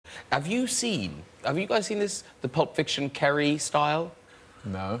Have you guys seen this? The Pulp Fiction Kerry Shtyle?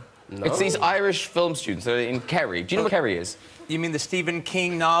 No. No. It's these Irish film students that are in Kerry. Do you know what Kerry is? You mean the Stephen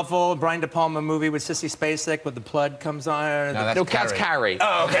King novel, Brian De Palma movie with Sissy Spacek, where the blood comes on? No, that's Carrie.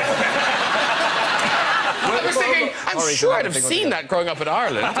 Oh, OK. I was thinking, I'm sure I'd have seen that growing up in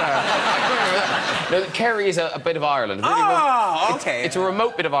Ireland. No, Kerry is a bit of Ireland. Oh, OK. It's a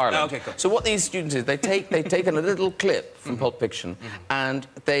remote bit of Ireland. OK, cool. So what these students is, they've taken a little clip from Pulp Fiction and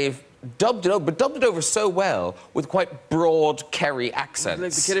they've dubbed it over, but dubbed it over so well with quite broad Kerry accents.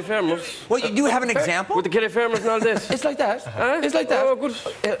 Like the Kitty Farmers. Well, you do have an example? With the Kitty Farmers and all this. It's like that. It's like that. Oh, good.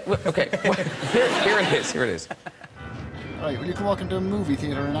 OK, well, here it is. Here it is. Right, well, you can walk into a movie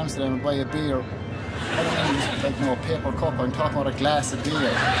theatre in Amsterdam and buy a beer. I don't mean, like, no paper cup. I'm talking about a glass of beer. And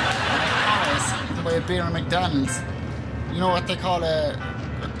in Paris, you can buy a beer in McDonald's. You know what they call a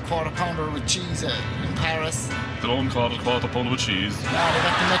quarter pounder with cheese in Paris? They don't call it a quarter pounder with cheese. No, they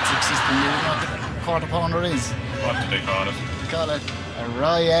got the metric system. You know what the quarter pounder is? What do they call it? They call it a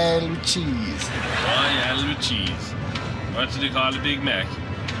Royale with cheese. Royale with cheese. What do they call a Big Mac?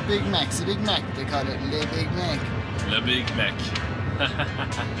 Big Mac's a Big Mac. They call it Le Big Mac. Le Big Mac.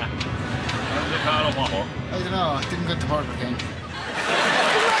 What do they call a Whopper? I don't know. I didn't go to Burger King.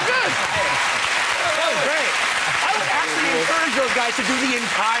 Encourage those guys to do the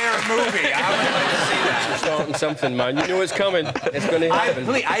entire movie. I would like to see that. You're starting something, man. You know it's coming. It's going to happen.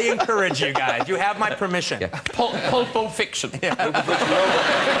 I encourage you guys. You have my permission. Yeah. Pulp Fiction. Yeah.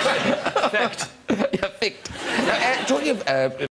 Fact. Yeah, fict. Now, talking of